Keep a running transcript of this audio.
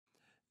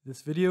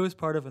This video is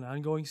part of an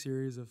ongoing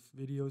series of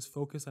videos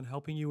focused on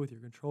helping you with your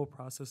control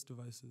process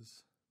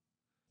devices.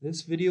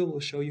 This video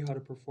will show you how to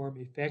perform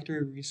a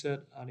factory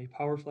reset on a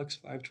PowerFlex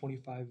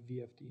 525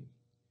 VFD.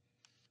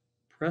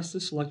 Press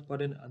the select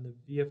button on the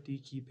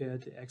VFD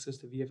keypad to access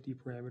the VFD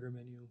parameter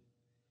menu.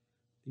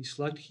 The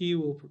select key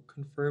will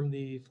confirm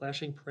the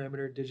flashing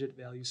parameter digit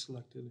value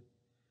selected.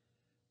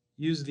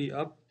 Use the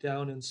up,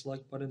 down, and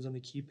select buttons on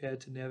the keypad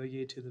to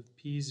navigate to the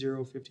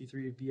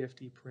P053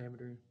 VFD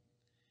parameter.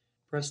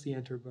 Press the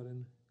Enter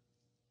button.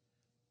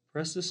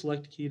 Press the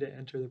select key to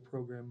enter the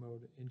program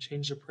mode and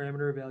change the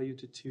parameter value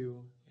to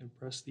 2 and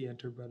press the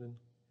Enter button.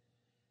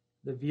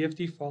 The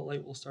VFD fault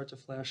light will start to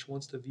flash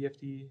once the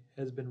VFD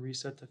has been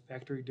reset to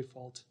factory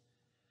default.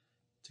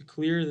 To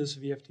clear this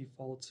VFD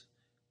fault,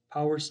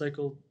 power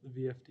cycle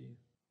the VFD.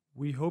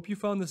 We hope you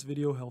found this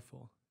video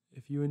helpful.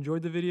 If you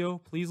enjoyed the video,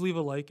 please leave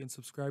a like and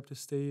subscribe to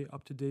stay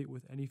up to date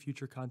with any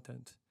future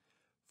content.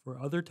 For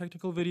other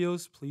technical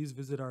videos, please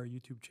visit our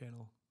YouTube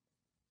channel.